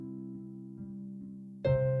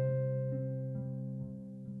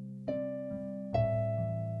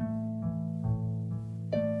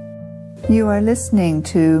You are listening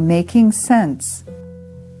to Making Sense,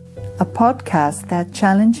 a podcast that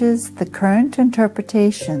challenges the current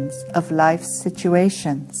interpretations of life's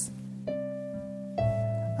situations.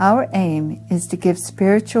 Our aim is to give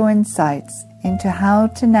spiritual insights into how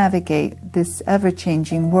to navigate this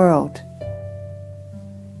ever-changing world.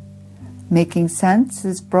 Making Sense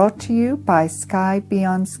is brought to you by Sky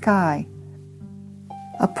Beyond Sky,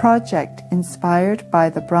 a project inspired by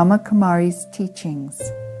the Brahma Kumari's teachings.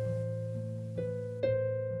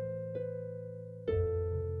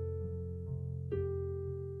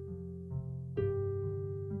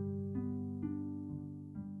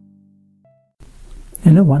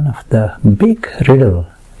 One of the big riddle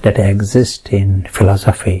that exists in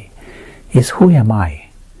philosophy is who am I?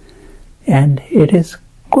 And it is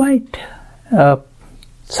quite a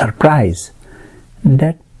surprise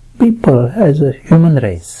that people as a human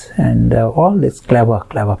race and all these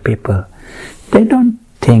clever people, they don't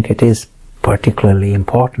think it is particularly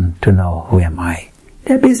important to know who am I.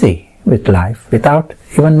 They're busy with life without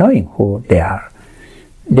even knowing who they are.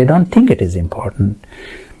 They don't think it is important.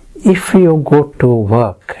 If you go to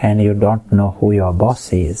work and you don't know who your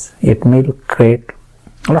boss is, it will create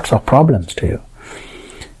lots of problems to you.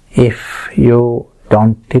 If you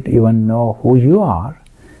don't even know who you are,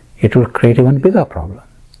 it will create even bigger problems.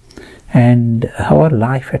 And our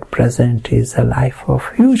life at present is a life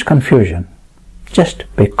of huge confusion, just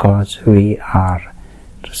because we are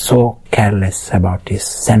so careless about this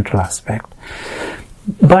central aspect.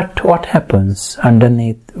 But what happens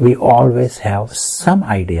underneath, we always have some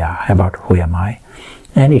idea about who am I,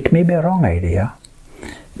 and it may be a wrong idea,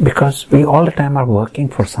 because we all the time are working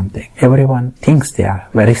for something. Everyone thinks they are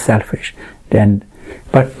very selfish,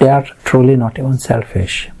 but they are truly not even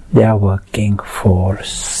selfish. They are working for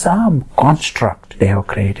some construct they have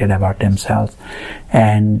created about themselves,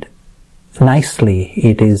 and nicely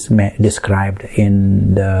it is described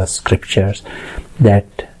in the scriptures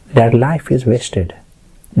that their life is wasted.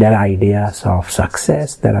 Their ideas of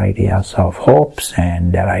success, their ideas of hopes,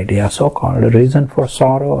 and their ideas so-called reason for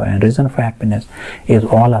sorrow and reason for happiness is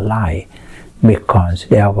all a lie, because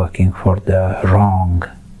they are working for the wrong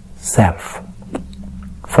self,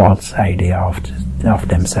 false idea of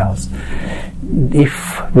themselves.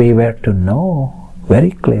 If we were to know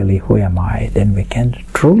very clearly who am I, then we can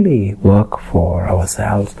truly work for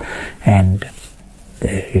ourselves, and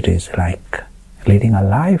it is like leading a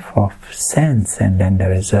life of sense, and then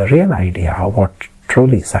there is a real idea of what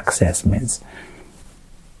truly success means.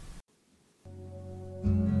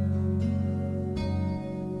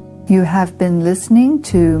 You have been listening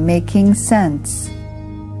to Making Sense.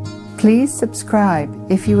 Please subscribe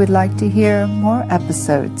if you would like to hear more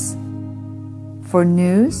episodes. For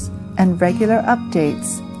news and regular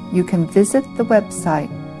updates, you can visit the website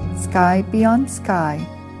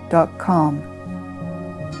skybeyondsky.com.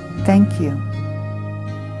 Thank you.